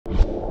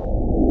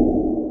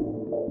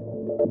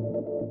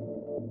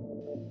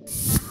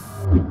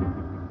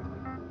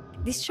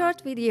This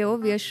short video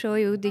will show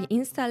you the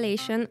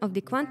installation of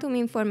the Quantum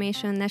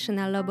Information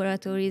National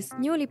Laboratory's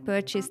newly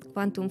purchased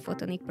quantum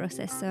photonic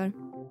processor.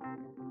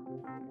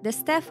 The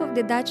staff of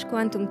the Dutch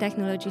quantum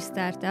technology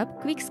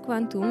startup Quix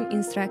Quantum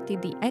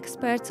instructed the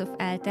experts of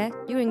ELTE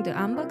during the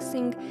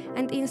unboxing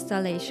and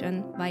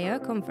installation via a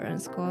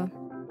conference call.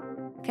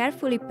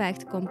 Carefully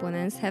packed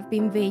components have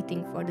been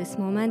waiting for this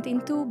moment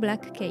in two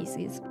black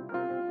cases.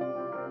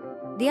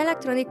 The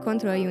electronic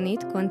control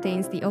unit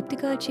contains the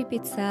optical chip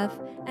itself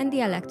and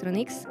the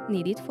electronics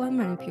needed for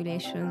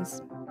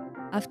manipulations.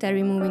 After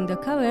removing the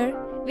cover,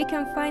 we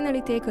can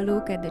finally take a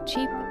look at the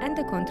chip and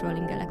the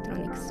controlling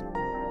electronics.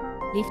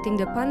 Lifting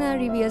the panel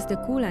reveals the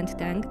coolant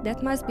tank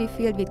that must be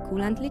filled with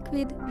coolant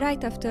liquid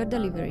right after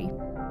delivery.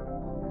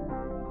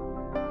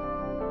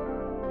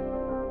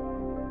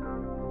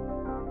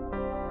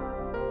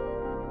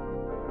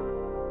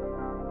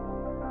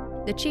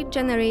 The chip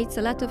generates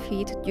a lot of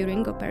heat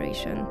during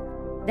operation.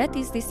 That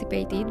is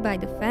dissipated by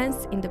the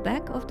fans in the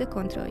back of the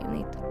control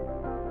unit.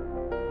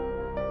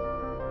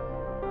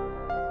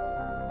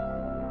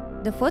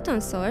 The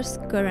photon source,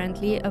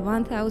 currently a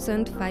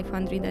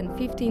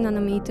 1550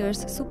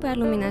 nanometers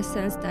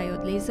superluminescence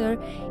diode laser,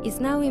 is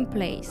now in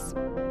place.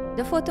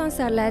 The photons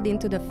are led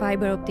into the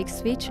fiber optic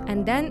switch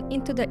and then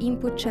into the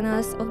input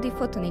channels of the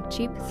photonic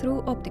chip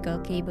through optical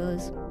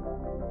cables.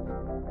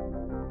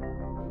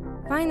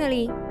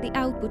 Finally, the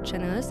output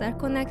channels are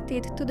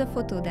connected to the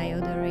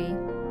photodiode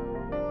array.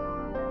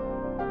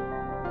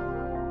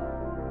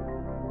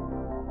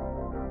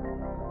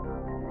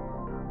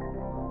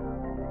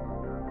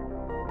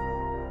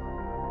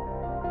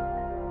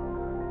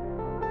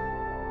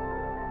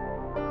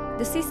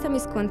 The system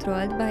is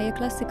controlled by a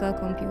classical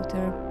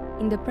computer.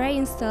 In the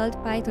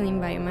pre-installed Python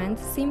environment,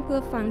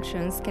 simple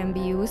functions can be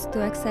used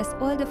to access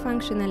all the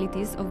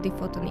functionalities of the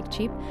photonic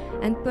chip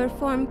and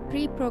perform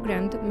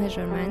pre-programmed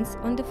measurements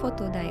on the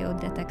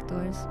photodiode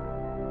detectors.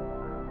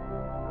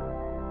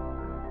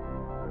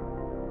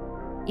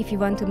 If you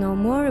want to know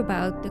more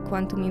about the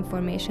Quantum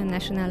Information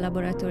National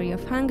Laboratory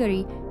of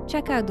Hungary,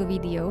 check out the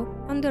video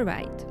on the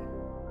right.